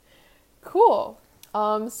Cool.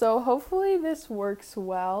 So hopefully this works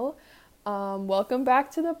well. Welcome back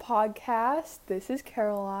to the podcast. This is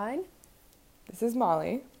Caroline. This is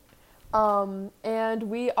Molly. And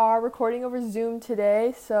we are recording over Zoom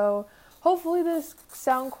today, so hopefully this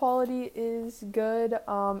sound quality is good.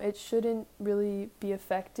 It shouldn't really be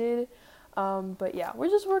affected. But yeah, we're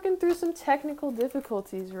just working through some technical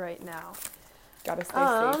difficulties right now. Gotta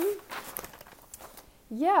stay safe.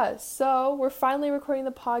 Yeah, so we're finally recording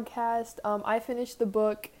the podcast. I finished the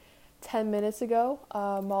book 10 minutes ago.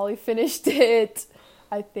 Molly finished it,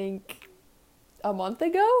 I think, a month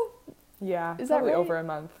ago? Yeah, Is that probably right? over a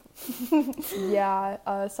month.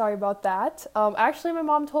 Yeah, sorry about that. Actually, my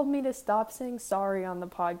mom told me to stop saying sorry on the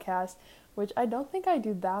podcast, which I don't think I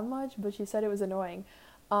do that much, but she said it was annoying.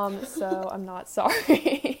 So I'm not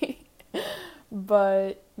sorry.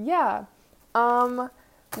 But yeah,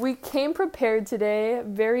 we came prepared today,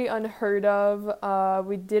 very unheard of.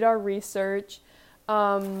 We did our research.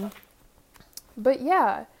 But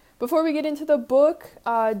yeah, before we get into the book,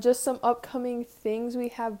 just some upcoming things we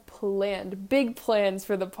have planned. Big plans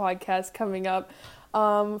for the podcast coming up.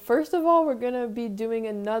 First of all, we're going to be doing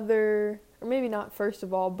another, or maybe not first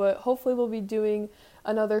of all, but hopefully we'll be doing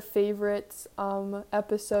another favorites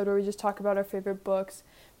episode where we just talk about our favorite books.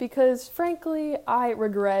 Because frankly, I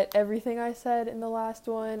regret everything I said in the last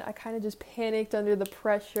one. I kind of just panicked under the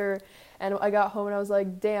pressure, and I got home and I was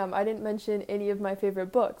like, damn, I didn't mention any of my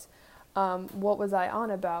favorite books. What was I on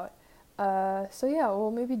about? So yeah, we'll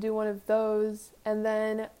maybe do one of those. And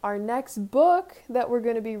then our next book that we're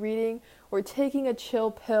going to be reading, we're taking a chill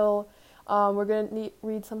pill. We're going to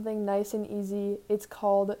read something nice and easy. It's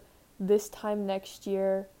called This Time Next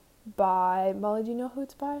Year by, Molly, do you know who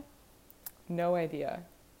it's by? No idea.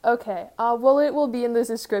 Okay, well, it will be in the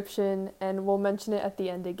description, and we'll mention it at the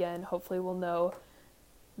end again. Hopefully we'll know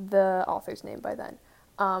the author's name by then.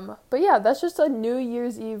 But yeah, that's just a New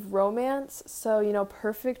Year's Eve romance, so,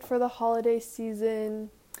 perfect for the holiday season,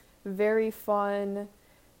 very fun,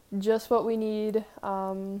 just what we need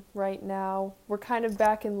right now. We're kind of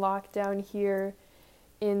back in lockdown here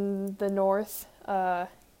in the north.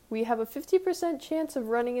 We have a 50% chance of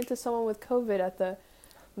running into someone with COVID at the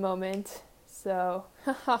moment. So,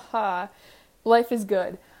 life is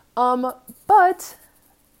good. But,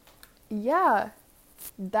 yeah,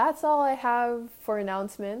 that's all I have for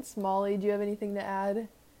announcements. Molly, do you have anything to add?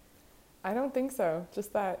 I don't think so.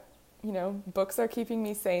 Just that, books are keeping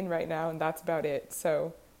me sane right now, and that's about it.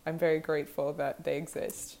 So I'm very grateful that they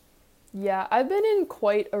exist. Yeah, I've been in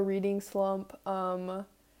quite a reading slump.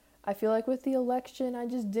 I feel like with the election, I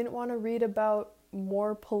just didn't want to read about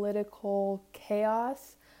more political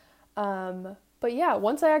chaos. But yeah,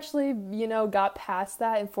 once I actually, got past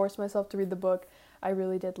that and forced myself to read the book, I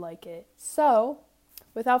really did like it. So,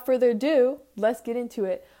 without further ado, let's get into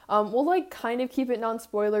it. We'll kind of keep it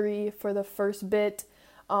non-spoilery for the first bit.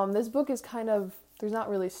 This book is there's not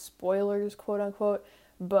really spoilers, quote unquote,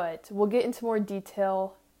 but we'll get into more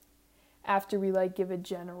detail after we give a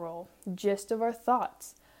general gist of our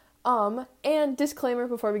thoughts. And disclaimer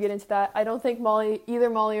before we get into that, I don't think either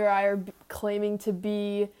Molly or I are claiming to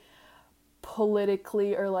be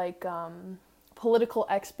politically or political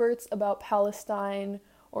experts about Palestine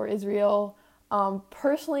or Israel.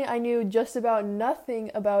 Personally, I knew just about nothing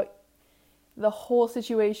about the whole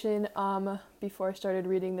situation before I started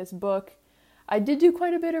reading this book. I did do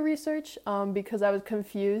quite a bit of research because I was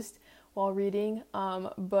confused while reading,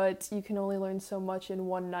 but you can only learn so much in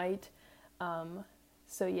one night.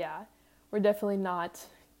 So yeah, we're definitely not...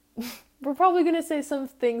 we're probably going to say some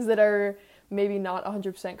things that are maybe not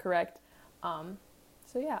 100% correct.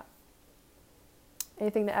 So yeah.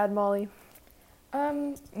 Anything to add, Molly?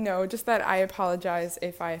 No, just that I apologize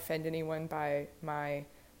if I offend anyone by my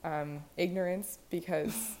ignorance,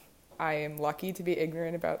 because I am lucky to be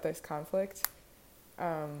ignorant about this conflict.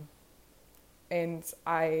 And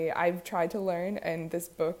I've tried to learn, and this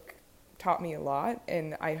book taught me a lot,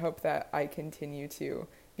 and I hope that I continue to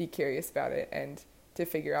be curious about it and to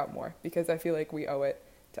figure out more, because I feel like we owe it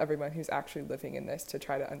to everyone who's actually living in this to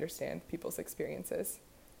try to understand people's experiences.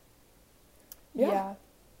 Yeah.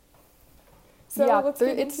 So yeah, let's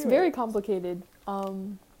get it's into very it. complicated.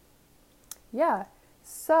 Yeah.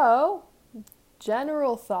 So,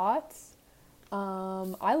 general thoughts.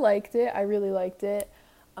 I liked it. I really liked it.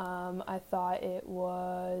 I thought it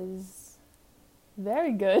was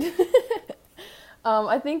very good.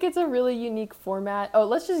 I think it's a really unique format. Oh,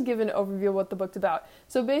 let's just give an overview of what the book's about.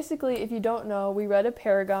 So basically, if you don't know, we read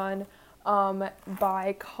Apeirogon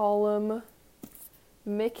by Colum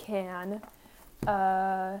McCann.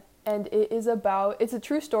 And it's a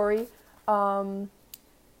true story. Well,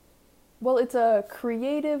 it's a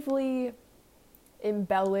creatively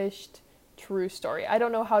embellished true story. I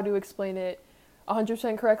don't know how to explain it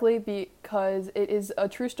 100% correctly because it is a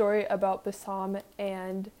true story about Bassam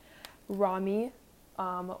and Rami,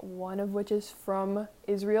 one of which is from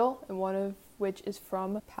Israel and one of which is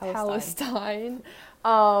from Palestine.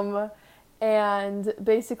 And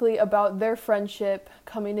basically about their friendship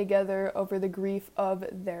coming together over the grief of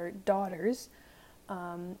their daughters.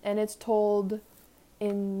 And it's told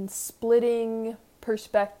in splitting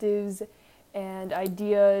perspectives and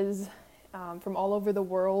ideas from all over the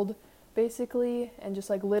world, basically, and just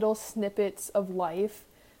like little snippets of life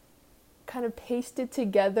kind of pasted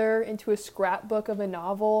together into a scrapbook of a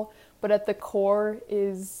novel, but at the core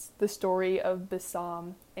is the story of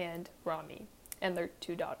Bassam and Rami and their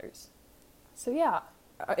 2 daughters. So yeah.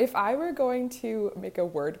 If I were going to make a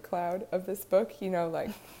word cloud of this book, you know,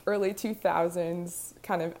 like early 2000s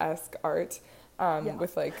kind of esque art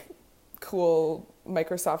with like cool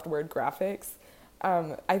Microsoft Word graphics,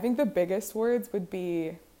 I think the biggest words would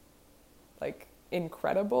be like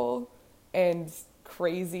incredible and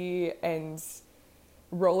crazy and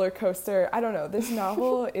roller coaster. I don't know. This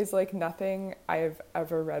novel is like nothing I've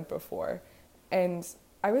ever read before. And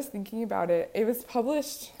I was thinking about it. It was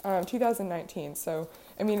published 2019, so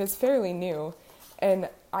I mean it's fairly new, and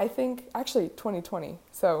I think actually 2020.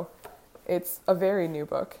 So it's a very new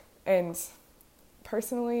book. And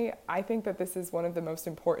personally, I think that this is one of the most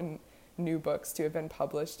important new books to have been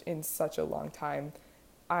published in such a long time.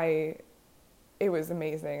 It was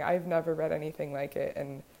amazing. I've never read anything like it,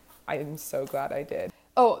 and I am so glad I did.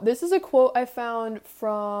 Oh, this is a quote I found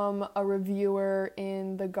from a reviewer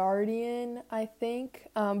in The Guardian, I think.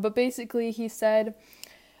 But basically he said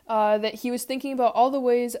that he was thinking about all the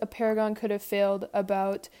ways Apeirogon could have failed,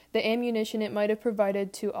 about the ammunition it might have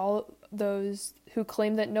provided to all those who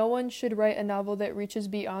claim that no one should write a novel that reaches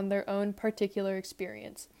beyond their own particular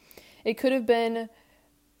experience. It could have been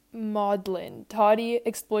maudlin, tawdry,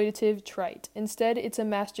 exploitative, trite. Instead, it's a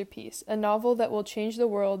masterpiece, a novel that will change the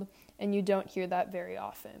world, and you don't hear that very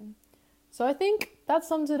often. So I think that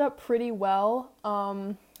sums it up pretty well.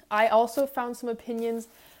 I also found some opinions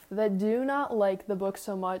that do not like the book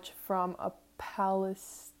so much from a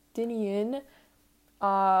Palestinian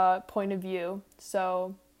point of view.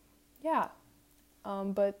 So, yeah.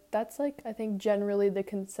 But that's like, I think, generally the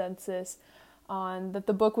consensus on that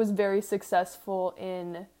the book was very successful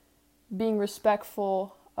in being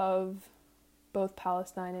respectful of both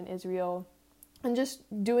Palestine and Israel, and just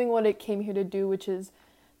doing what it came here to do, which is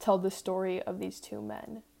tell the story of these 2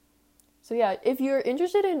 men. So yeah, if you're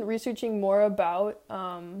interested in researching more about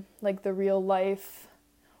like the real life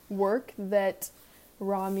work that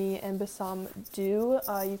Rami and Bassam do,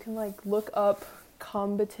 you can like look up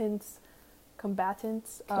combatants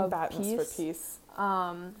of peace. For peace.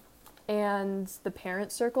 And the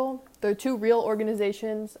Parent Circle. They're 2 real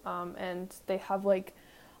organizations, and they have like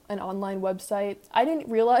an online website. I didn't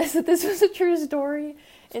realize that this was a true story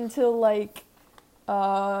until like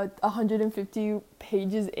 150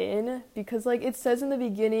 pages in, because like it says in the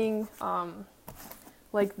beginning,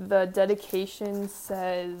 like the dedication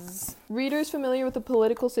says, readers familiar with the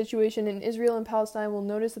political situation in Israel and Palestine will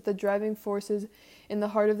notice that the driving forces in the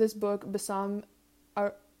heart of this book, Bassam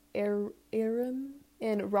Aram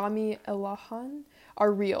and Rami Elahan,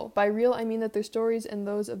 are real. By real, I mean that their stories and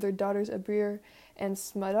those of their daughters Abrir and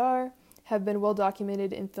Smadar have been well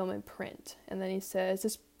documented in film and print. And then he says,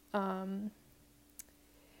 this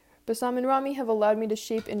Bassam and Rami have allowed me to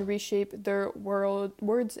shape and reshape their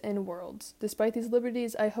words and worlds. Despite these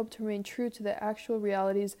liberties, I hope to remain true to the actual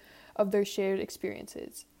realities of their shared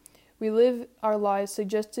experiences. We live our lives,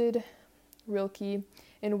 suggested Rilke,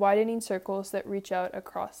 in widening circles that reach out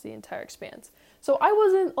across the entire expanse. So I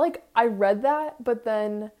wasn't, like, I read that, but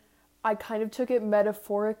then I kind of took it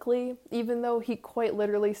metaphorically, even though he quite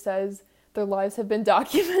literally says their lives have been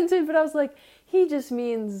documented. But I was like, he just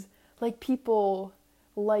means, like, people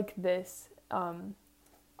like this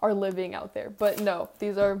are living out there. But no,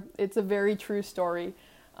 it's a very true story.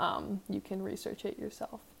 You can research it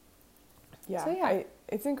yourself. Yeah, so, yeah.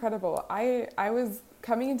 It's incredible. I was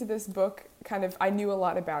coming into this book I knew a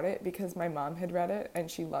lot about it because my mom had read it and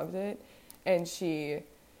she loved it, and she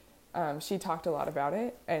talked a lot about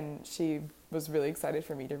it, and she was really excited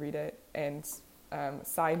for me to read it. And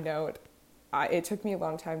side note, it took me a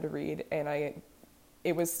long time to read, and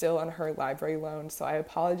it was still on her library loan, so I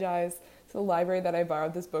apologize to the library that I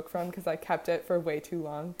borrowed this book from because I kept it for way too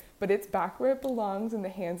long. But it's back where it belongs, in the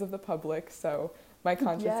hands of the public, so my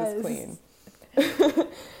conscience is clean.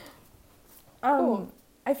 Cool.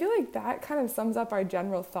 I feel like that kind of sums up our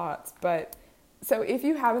general thoughts, but so if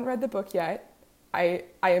you haven't read the book yet, I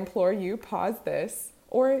implore you, pause this,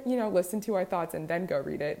 or, listen to our thoughts and then go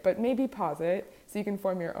read it, but maybe pause it so you can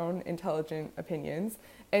form your own intelligent opinions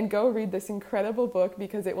and go read this incredible book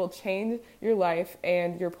because it will change your life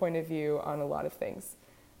and your point of view on a lot of things.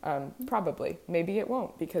 Probably. Maybe it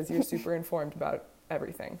won't because you're super informed about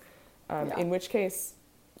everything. In which case,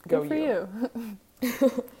 go Good for you.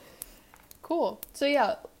 Cool. So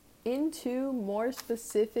yeah, into more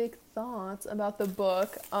specific thoughts about the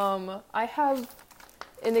book. I have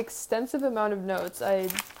an extensive amount of notes. I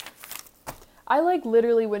like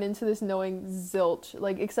literally went into this knowing zilch,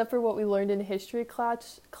 like except for what we learned in history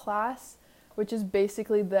class, which is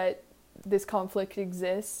basically that this conflict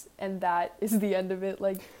exists and that is the end of it.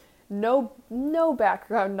 Like no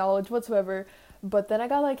background knowledge whatsoever. But then I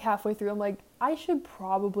got like halfway through, I'm like, I should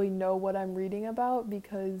probably know what I'm reading about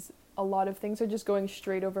because a lot of things are just going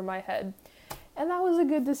straight over my head. And that was a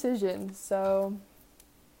good decision. So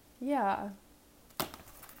yeah.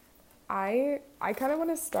 I kind of want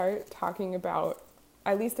to start talking about,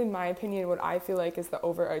 at least in my opinion, what I feel like is the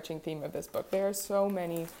overarching theme of this book. There are so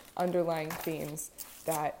many underlying themes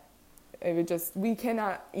that we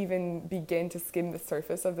cannot even begin to skim the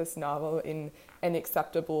surface of this novel in an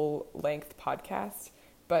acceptable length podcast.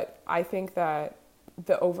 But I think that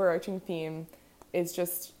the overarching theme is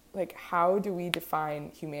just like, how do we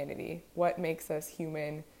define humanity? What makes us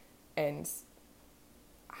human, and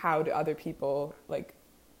how do other people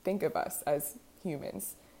think of us as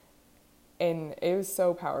humans? And it was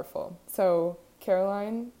so powerful. So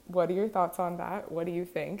Caroline, what are your thoughts on that? What do you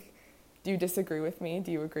think? Do you disagree with me?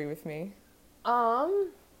 Do you agree with me?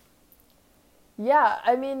 Yeah,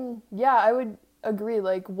 I mean, yeah, I would agree.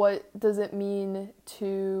 Like, what does it mean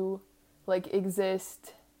to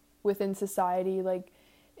exist within society,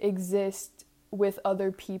 exist with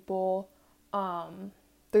other people?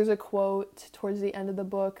 There's a quote towards the end of the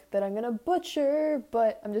book that I'm gonna butcher,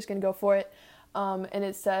 but I'm just gonna go for it. And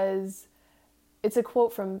it says, it's a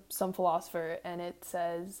quote from some philosopher, and it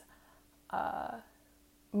says,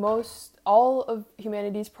 all of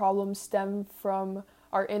humanity's problems stem from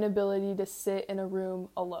our inability to sit in a room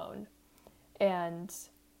alone. And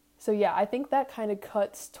so yeah, I think that kind of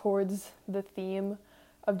cuts towards the theme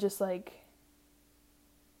of just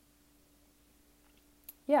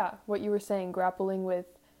what you were saying, grappling with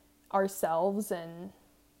ourselves and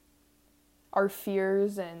our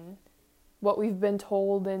fears and what we've been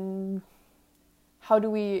told, and how do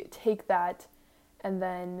we take that and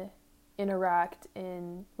then interact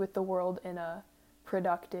with the world in a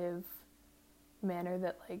productive manner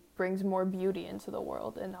that brings more beauty into the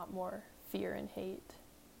world and not more fear and hate.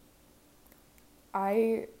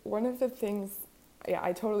 One of the things,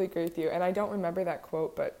 I totally agree with you, and I don't remember that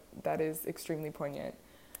quote, but that is extremely poignant.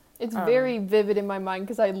 It's very vivid in my mind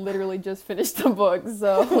because I literally just finished the book,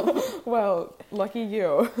 so. Well, lucky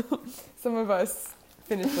you. Some of us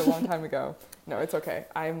finished a long time ago. No, it's okay.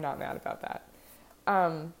 I'm not mad about that.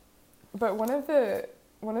 But one of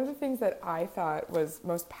the things that I thought was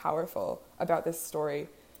most powerful about this story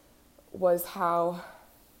was how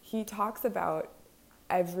he talks about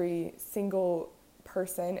every single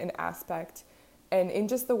person and aspect, and in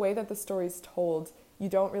just the way that the story's told, you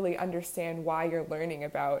don't really understand why you're learning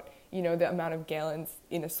about, the amount of gallons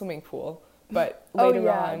in a swimming pool. But later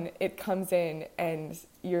on, it comes in and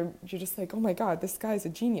you're just like, oh my God, this guy's a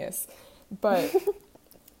genius. But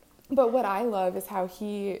but what I love is how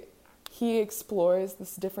he explores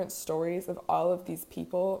these different stories of all of these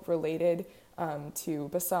people related to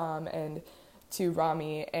Bassam and to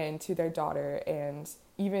Rami and to their daughter, and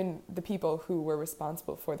even the people who were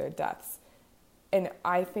responsible for their deaths. And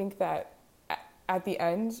I think that at the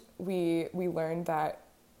end, we learned that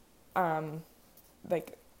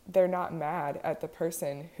they're not mad at the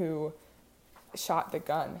person who shot the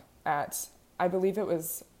gun at, I believe it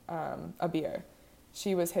was Abeir.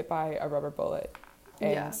 She was hit by a rubber bullet.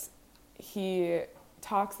 And he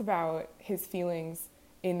talks about his feelings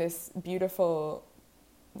in this beautiful,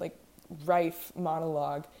 rife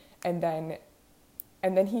monologue, and then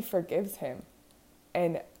he forgives him.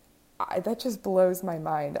 And that just blows my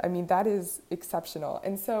mind. I mean, that is exceptional.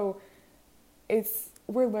 And so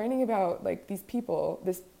we're learning about these people,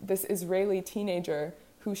 this Israeli teenager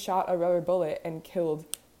who shot a rubber bullet and killed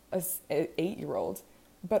an 8-year-old.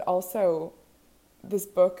 But also this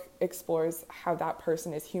book explores how that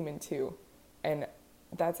person is human too. And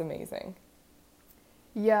that's amazing.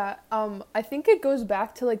 Yeah, I think it goes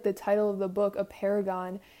back to the title of the book,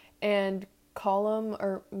 Apeirogon, and Colum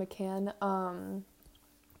or McCann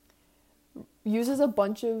uses a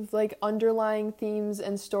bunch of underlying themes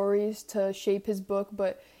and stories to shape his book,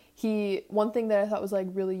 but one thing that I thought was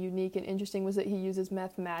really unique and interesting was that he uses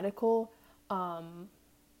mathematical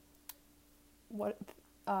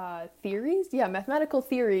mathematical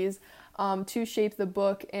theories to shape the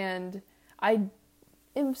book, and I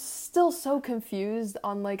am still so confused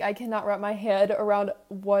on, like, I cannot wrap my head around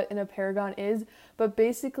what an apeirogon is, but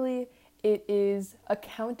basically it is a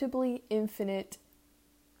countably infinite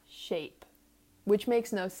shape, which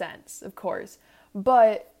makes no sense, of course,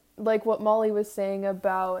 but like what Molly was saying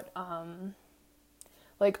about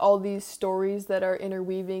like all these stories that are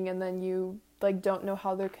interweaving and then you like don't know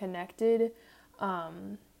how they're connected.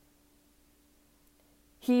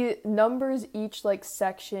 He numbers each like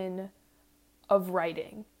section of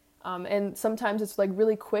writing. And sometimes it's like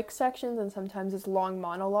really quick sections and sometimes it's long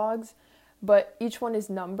monologues, but each one is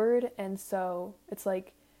numbered, and so it's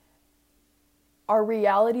like our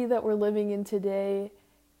reality that we're living in today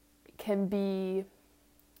can be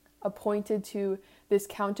appointed to this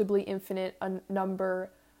countably infinite number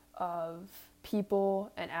of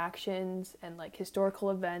people and actions and like historical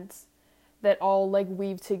events that all like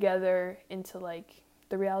weave together into like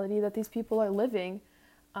the reality that these people are living.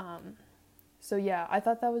 So yeah, I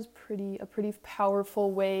thought that was a pretty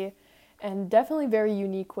powerful way and definitely very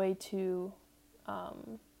unique way to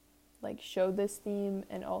like show this theme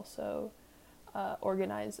and also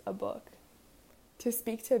organize a book. To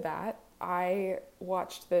speak to that, I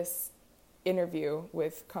watched this interview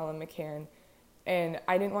with Colum McCann, and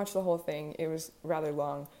I didn't watch the whole thing. It was rather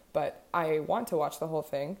long, but I want to watch the whole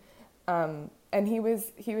thing. And he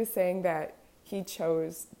was saying that he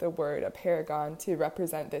chose the word Apeirogon to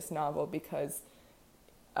represent this novel because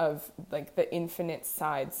of like the infinite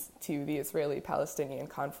sides to the Israeli-Palestinian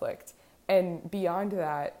conflict, and beyond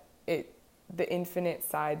that, the infinite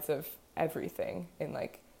sides of everything in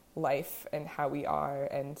like life and how we are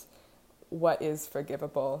and what is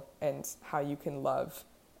forgivable and how you can love.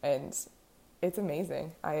 And it's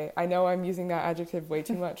amazing. I know I'm using that adjective way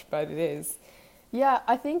too much, but it is. Yeah,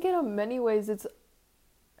 I think in many ways it's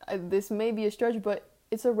this may be a stretch, but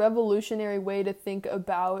it's a revolutionary way to think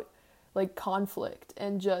about like conflict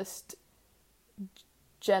and just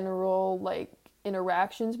general like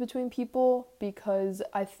interactions between people, because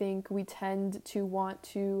I think we tend to want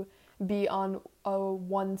to be on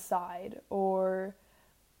one side or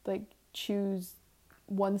like choose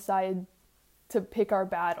one side to pick our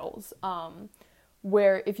battles,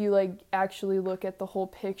 where if you like actually look at the whole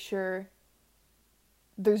picture,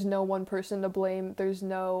 there's no one person to blame. There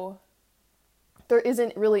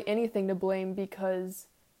isn't really anything to blame because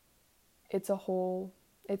it's an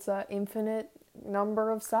infinite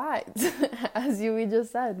number of sides, as we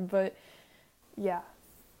just said. But yeah,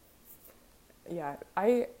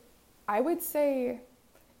 I would say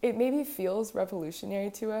it maybe feels revolutionary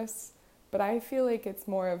to us, but I feel like it's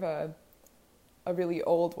more of a really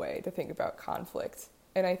old way to think about conflict.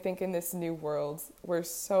 And I think in this new world, we're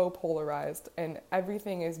so polarized and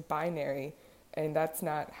everything is binary, and that's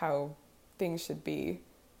not how things should be.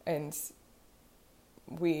 And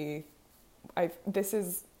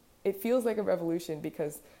it feels like a revolution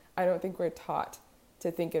because I don't think we're taught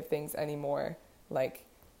to think of things anymore like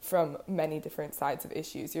from many different sides of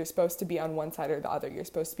issues. You're supposed to be on one side or the other. You're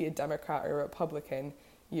supposed to be a Democrat or a Republican.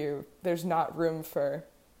 There's not room for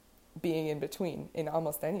being in between in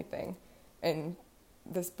almost anything. And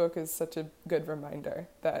this book is such a good reminder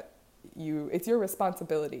that it's your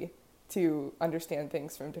responsibility to understand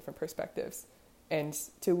things from different perspectives and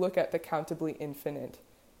to look at the countably infinite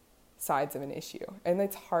sides of an issue. And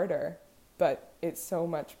it's harder, but it's so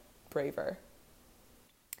much braver.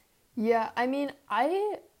 Yeah, I mean,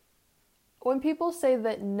 when people say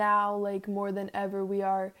that now, like more than ever, we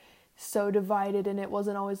are so divided and it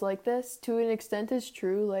wasn't always like this, to an extent is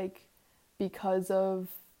true. Like, because of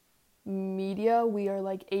media, we are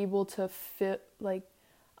like able to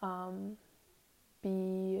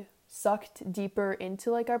be sucked deeper into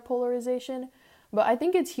like our polarization. But I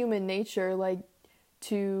think it's human nature, like,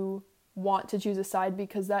 to want to choose a side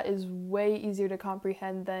because that is way easier to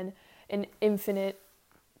comprehend than an infinite,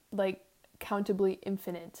 like, countably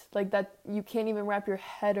infinite. Like, that, you can't even wrap your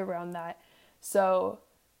head around that. So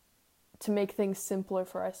to make things simpler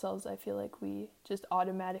for ourselves, I feel like we just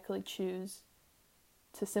automatically choose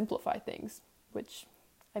to simplify things, which,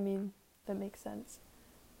 I mean, that makes sense.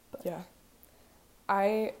 But. Yeah.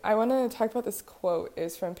 I want to talk about this quote.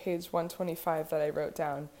 Is from page 125 that I wrote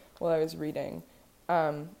down while I was reading.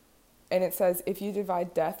 And it says, "If you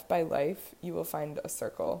divide death by life, you will find a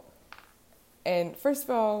circle." And first of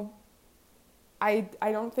all, I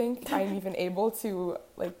don't think I'm even able to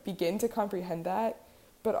like begin to comprehend that,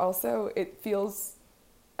 but also it feels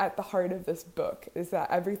at the heart of this book is that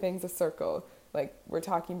everything's a circle. Like, we're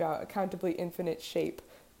talking about a countably infinite shape,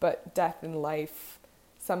 but death and life,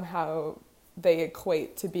 somehow they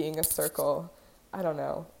equate to being a circle. I don't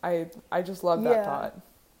know. I just love that thought.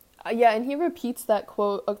 Yeah, and he repeats that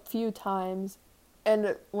quote a few times.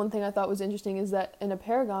 And one thing I thought was interesting is that in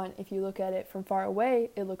Apeirogon, if you look at it from far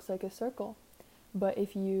away, it looks like a circle. But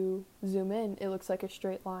if you zoom in, it looks like a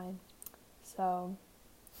straight line. So,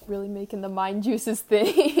 really making the mind juices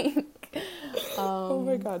thing. Oh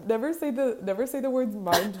my god! Never say the words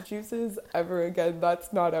mind juices ever again.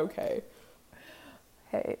 That's not okay.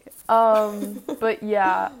 Hey. But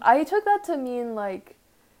yeah, I took that to mean like,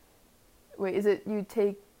 wait, is it you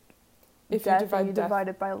take if death you divide and you divide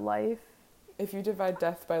it by life? If you divide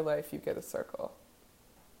death by life, you get a circle.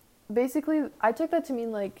 Basically, I took that to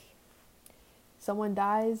mean like, someone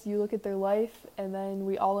dies, you look at their life, and then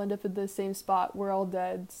we all end up at the same spot. We're all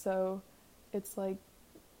dead. So it's like,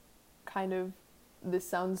 kind of, this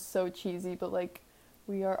sounds so cheesy, but like,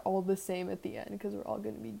 we are all the same at the end because we're all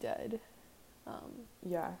going to be dead.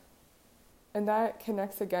 Yeah. And that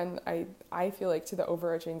connects again, I feel like, to the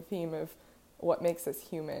overarching theme of what makes us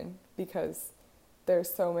human, because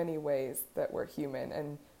there's so many ways that we're human,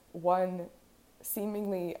 and one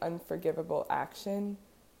seemingly unforgivable action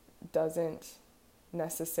doesn't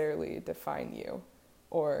necessarily define you,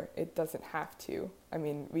 or it doesn't have to. I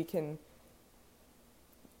mean,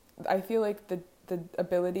 I feel like the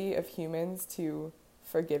ability of humans to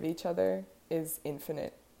forgive each other is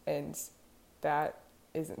infinite, and that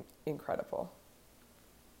is incredible.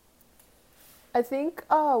 I think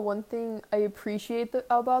one thing I appreciate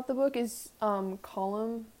about the book is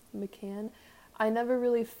Colum, McCann. I never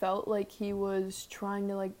really felt like he was trying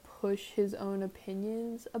to like push his own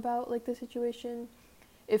opinions about like the situation.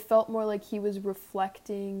 It felt more like he was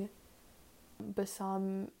reflecting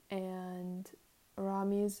Bassam and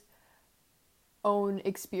Rami's own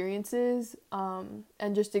experiences,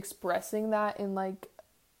 and just expressing that in like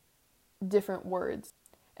different words.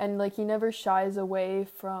 And like he never shies away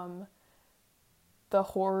from the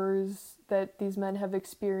horrors that these men have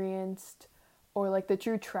experienced, or like the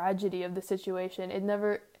true tragedy of the situation. It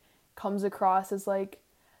never comes across as like,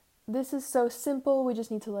 this is so simple, we just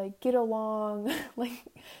need to like get along, like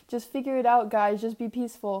just figure it out, guys, just be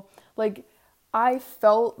peaceful. Like, I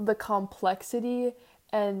felt the complexity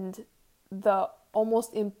and the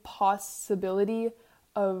almost impossibility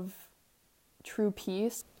of true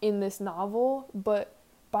peace in this novel, but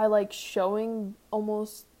by like showing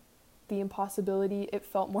almost the impossibility, it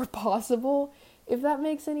felt more possible, if that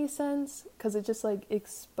makes any sense, because it just like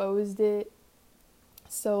exposed it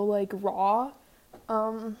so like raw.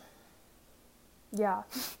 Yeah.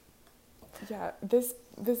 Yeah, this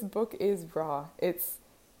book is raw.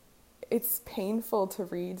 It's painful to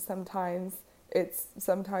read sometimes.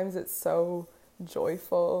 Sometimes it's so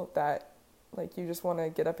joyful that like you just want to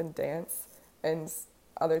get up and dance, and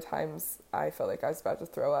other times I felt like I was about to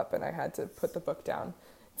throw up and I had to put the book down and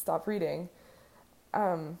stop reading.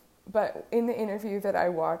 But in the interview that I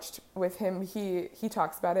watched with him, he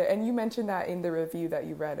talks about it, and you mentioned that in the review that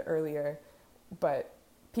you read earlier, but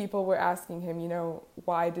people were asking him,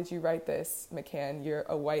 why did you write this, McCann? You're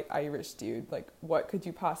a white Irish dude. Like, what could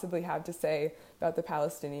you possibly have to say about the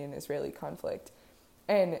Palestinian-Israeli conflict?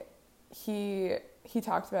 And he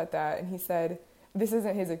talked about that, and he said, this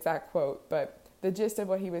isn't his exact quote, but the gist of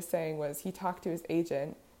what he was saying was he talked to his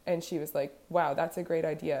agent, and she was like, wow, that's a great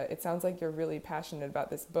idea. It sounds like you're really passionate about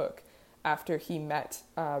this book, after he met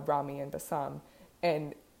Rami and Bassam.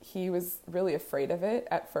 And he was really afraid of it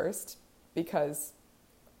at first, because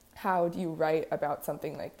how do you write about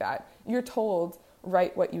something like that? You're told,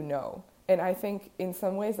 write what you know. And I think in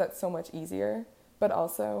some ways that's so much easier, but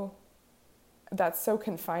also that's so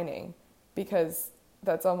confining, because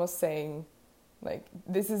that's almost saying, like,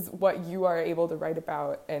 this is what you are able to write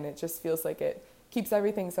about, and it just feels like it keeps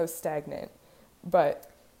everything so stagnant.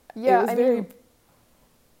 But yeah, it was very...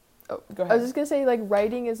 Go ahead. I was just going to say, like,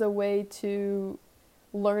 writing is a way to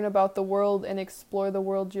learn about the world and explore the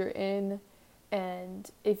world you're in. And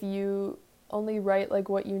if you only write like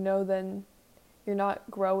what you know, then you're not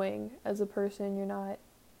growing as a person. You're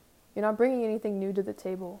not bringing anything new to the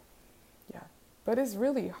table. Yeah, but it's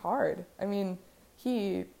really hard. I mean,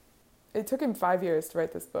 it took him 5 years to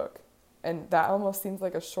write this book, and that almost seems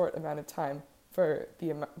like a short amount of time for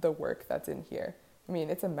the work that's in here. I mean,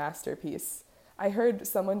 it's a masterpiece. I heard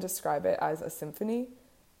someone describe it as a symphony,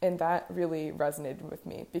 and that really resonated with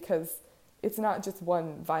me, because it's not just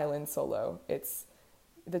one violin solo. It's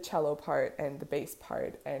the cello part and the bass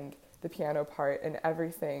part and the piano part and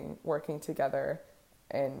everything working together.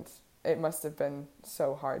 And it must have been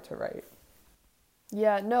so hard to write.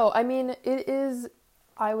 Yeah, no, I mean, it is,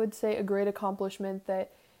 I would say, a great accomplishment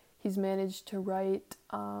that he's managed to write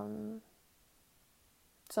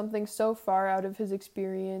something so far out of his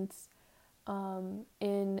experience, in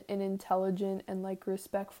an intelligent and like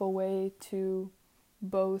respectful way to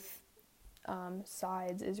both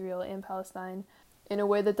sides, Israel and Palestine, in a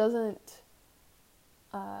way that doesn't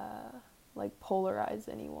like polarize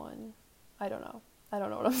anyone. I don't know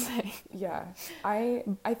what I'm saying. Yeah, I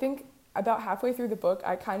think about halfway through the book,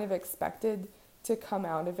 I kind of expected to come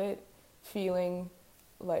out of it feeling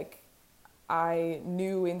like I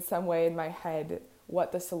knew in some way in my head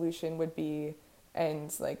what the solution would be,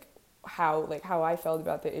 and like how I felt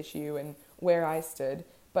about the issue and where I stood.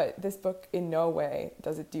 But this book in no way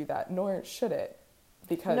does it do that, nor should it,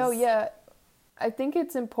 because No, yeah. I think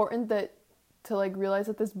it's important that to like realize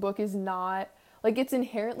that this book is not like, it's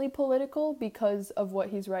inherently political because of what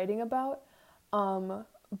he's writing about.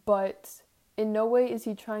 But in no way is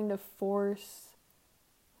he trying to force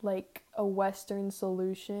like a Western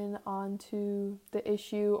solution onto the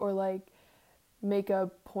issue, or like make a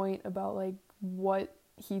point about like what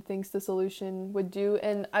he thinks the solution would do.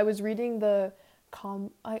 And I was reading the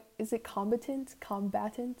combatants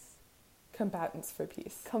for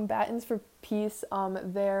peace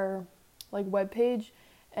their like webpage,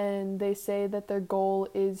 and they say that their goal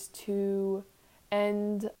is to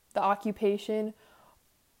end the occupation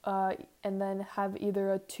and then have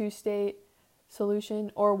either a two-state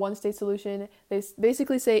solution or a one-state solution. They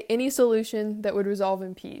basically say any solution that would resolve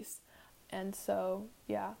in peace. And so,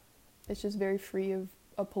 yeah, it's just very free of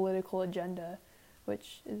a political agenda,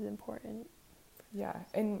 which is important. Yeah,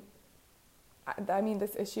 and I mean,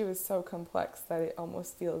 this issue is so complex that it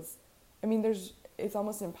almost feels, I mean, it's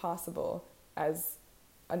almost impossible as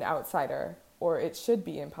an outsider, or it should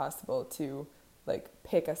be impossible to like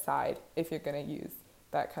pick a side if you're going to use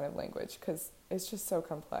that kind of language, because it's just so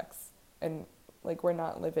complex, and like we're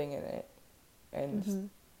not living in it, and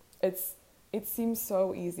it seems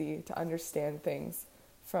so easy to understand things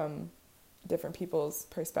from different people's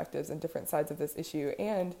perspectives and different sides of this issue,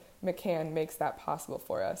 and McCann makes that possible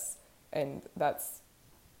for us, and that's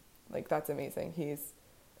amazing. He's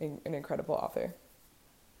an incredible author.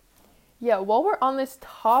 Yeah, while we're on this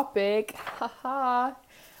topic, I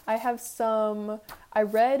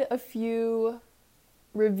read a few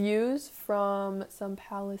reviews from some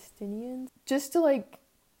Palestinians, just to like,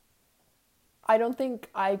 I don't think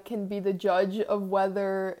I can be the judge of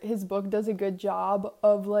whether his book does a good job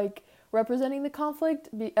of like representing the conflict,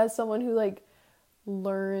 as someone who like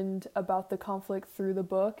learned about the conflict through the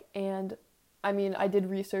book. And I mean, I did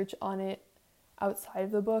research on it outside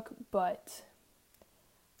of the book, but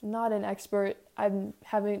not an expert. I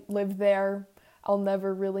haven't lived there. I'll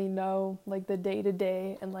never really know like the day to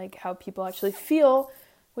day and like how people actually feel,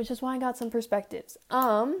 which is why I got some perspectives.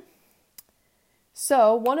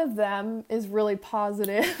 So one of them is really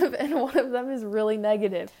positive and one of them is really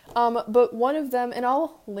negative. But one of them, and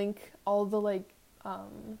I'll link all the like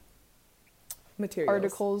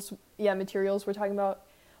materials we're talking about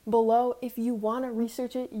below if you want to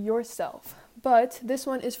research it yourself. But this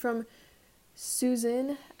one is from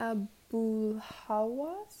Susan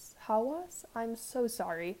Hawass. I'm so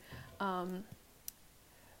sorry. And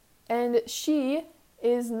she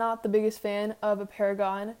is not the biggest fan of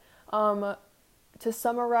Apeirogon. To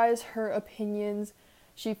summarize her opinions,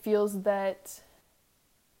 she feels that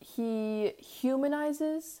he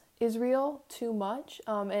humanizes Israel too much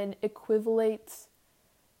and equivalates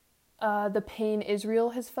the pain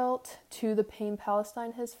Israel has felt to the pain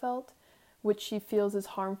Palestine has felt, which she feels is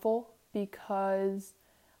harmful because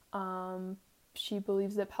she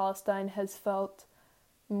believes that Palestine has felt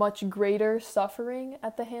much greater suffering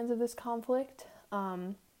at the hands of this conflict.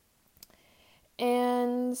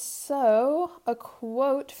 And so, a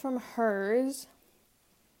quote from hers.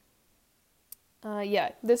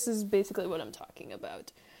 This is basically what I'm talking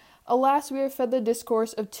about. Alas, we are fed the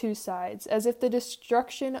discourse of two sides, as if the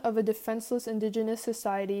destruction of a defenseless indigenous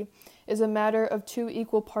society is a matter of two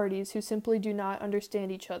equal parties who simply do not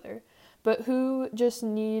understand each other, but who just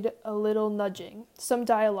need a little nudging, some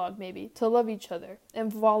dialogue maybe, to love each other.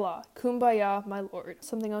 And voila, kumbaya, my lord.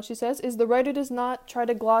 Something else she says is the writer does not try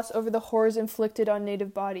to gloss over the horrors inflicted on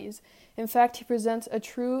native bodies. In fact, he presents a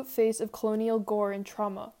true face of colonial gore and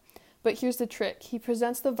trauma. But here's the trick. He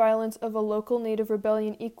presents the violence of a local native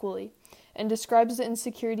rebellion equally, and describes the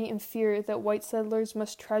insecurity and fear that white settlers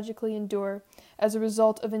must tragically endure as a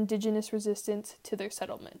result of indigenous resistance to their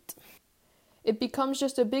settlement. It becomes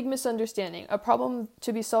just a big misunderstanding, a problem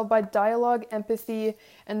to be solved by dialogue, empathy,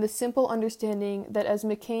 and the simple understanding that, as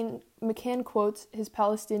McCann quotes his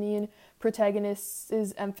Palestinian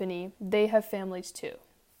protagonist's emphany, they have families too.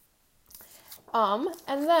 And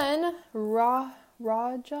then Raha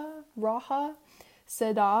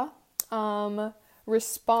Seda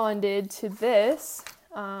responded to this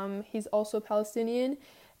He's also Palestinian,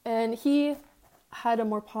 and he had a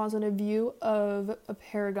more positive view of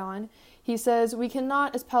Apeirogon. He says, "We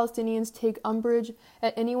cannot, as Palestinians, take umbrage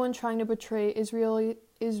at anyone trying to portray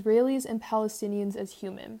Israelis and Palestinians as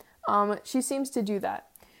human." She seems to do that.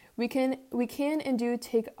 We can and do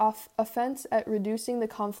take offense at reducing the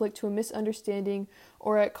conflict to a misunderstanding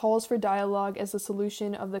or at calls for dialogue as the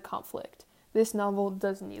solution of the conflict. This novel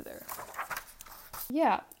does neither.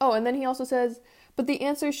 Yeah. Oh, and then he also says, but the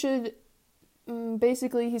answer should,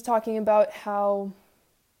 basically he's talking about how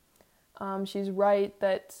she's right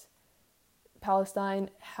that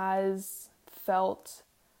Palestine has felt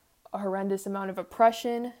a horrendous amount of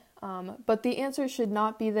oppression, but the answer should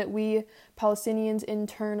not be that we Palestinians in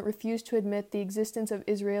turn refuse to admit the existence of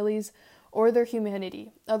Israelis or their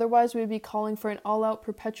humanity. Otherwise, we would be calling for an all-out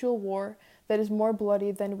perpetual war that is more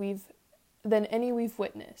bloody than any we've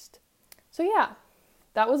witnessed. So yeah,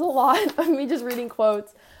 that was a lot of me just reading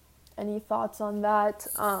quotes. Any thoughts on that?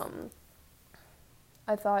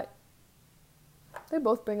 I thought they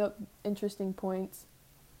both bring up interesting points.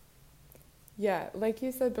 Yeah, like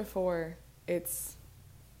you said before,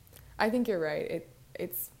 I think you're right.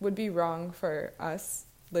 It would be wrong for us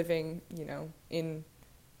living, in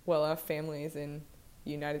well-off families in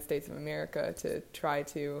the United States of America to try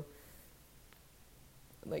to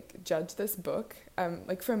judge this book.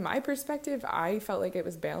 From my perspective, I felt like it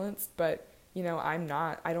was balanced, but I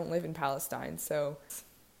don't live in Palestine, so.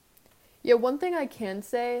 Yeah, one thing I can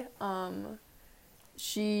say,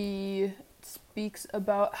 she speaks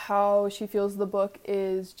about how she feels the book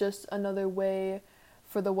is just another way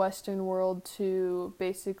for the Western world to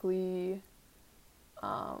basically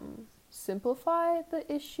simplify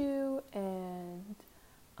the issue and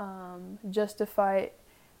justify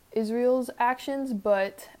Israel's actions,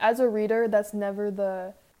 but as a reader, it's never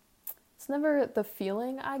the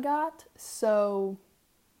feeling I got. So,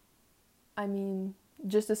 I mean,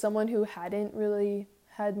 just as someone who hadn't really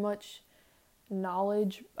had much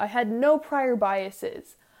knowledge, I had no prior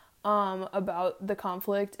biases about the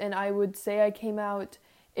conflict, and I would say I came out,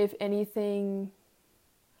 if anything,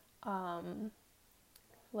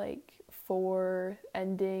 for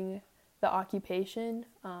ending the occupation,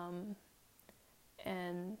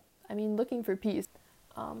 and I mean looking for peace.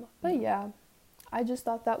 But yeah, I just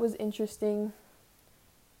thought that was interesting.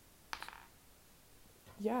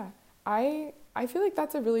 Yeah, I feel like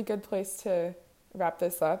that's a really good place to wrap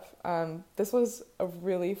this up. This was a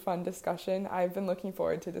really fun discussion. I've been looking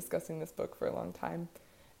forward to discussing this book for a long time.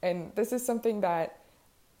 And this is something that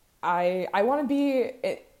I want to be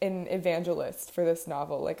an evangelist for this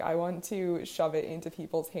novel. I want to shove it into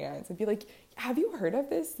people's hands and be like, have you heard of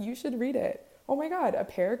this? You should read it. Oh my God,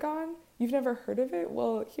 Apeirogon? You've never heard of it?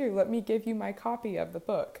 Well, here, let me give you my copy of the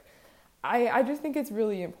book. I just think it's a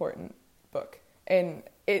really important book. And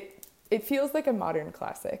it feels like a modern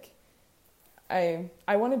classic. I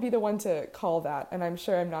want to be the one to call that, and I'm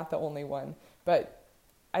sure I'm not the only one, but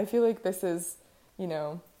I feel like this is,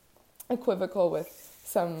 equivocal with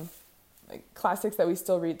some classics that we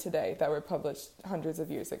still read today that were published hundreds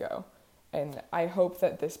of years ago. And I hope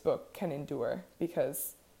that this book can endure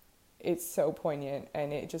because it's so poignant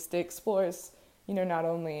and it just explores, not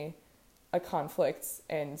only a conflict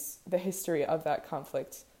and the history of that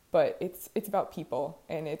conflict, but it's about people,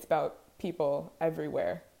 and it's about people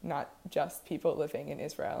everywhere, not just people living in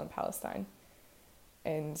Israel and Palestine.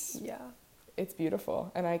 And yeah, it's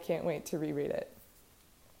beautiful, and I can't wait to reread it.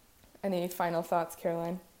 Any final thoughts,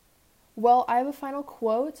 Caroline? Well, I have a final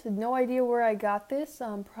quote. No idea where I got this,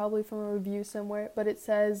 probably from a review somewhere, but it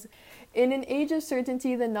says, "In an age of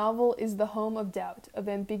certainty, the novel is the home of doubt, of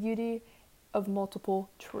ambiguity, of multiple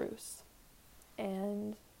truths."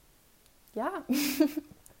 And yeah.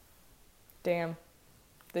 Damn.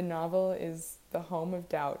 The novel is the home of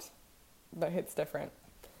doubt. That hits different.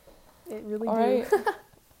 It really All do. Right.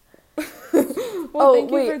 Well, thank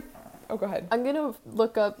you wait. Oh, go ahead. I'm going to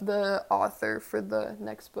look up the author for the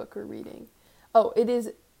next book we're reading. Oh, it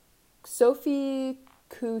is Sophie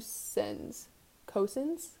Cousins.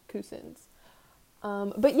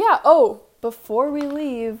 But yeah, before we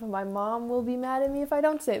leave, my mom will be mad at me if I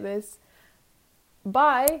don't say this.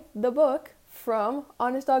 Buy the book from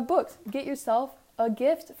Honest Dog Books. Get yourself a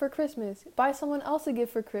gift for Christmas. Buy someone else a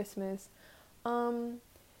gift for Christmas.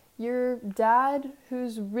 Your dad,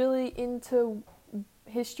 who's really into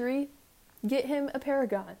history, get him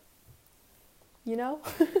Apeirogon.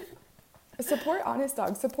 Support Honest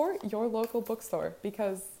Dog. Support your local bookstore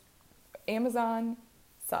because Amazon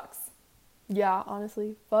sucks. Yeah,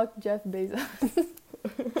 honestly, fuck Jeff Bezos.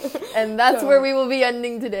 And that's where we will be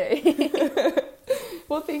ending today.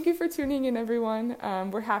 Well, thank you for tuning in, everyone.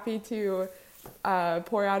 We're happy to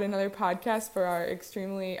pour out another podcast for our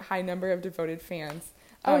extremely high number of devoted fans.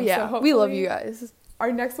 Oh yeah, so we love you guys.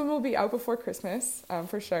 Our next one will be out before Christmas,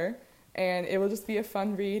 for sure. And it will just be a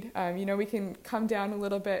fun read. We can come down a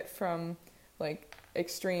little bit from like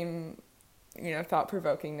extreme,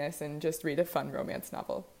 thought-provokingness and just read a fun romance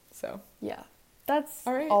novel. So yeah, that's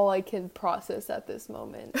all right. All I can process at this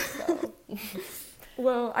moment. So.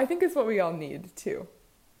 Well, I think it's what we all need too.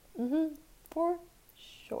 For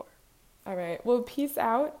sure. All right. Well, peace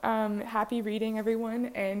out. Happy reading,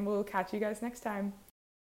 everyone, and we'll catch you guys next time.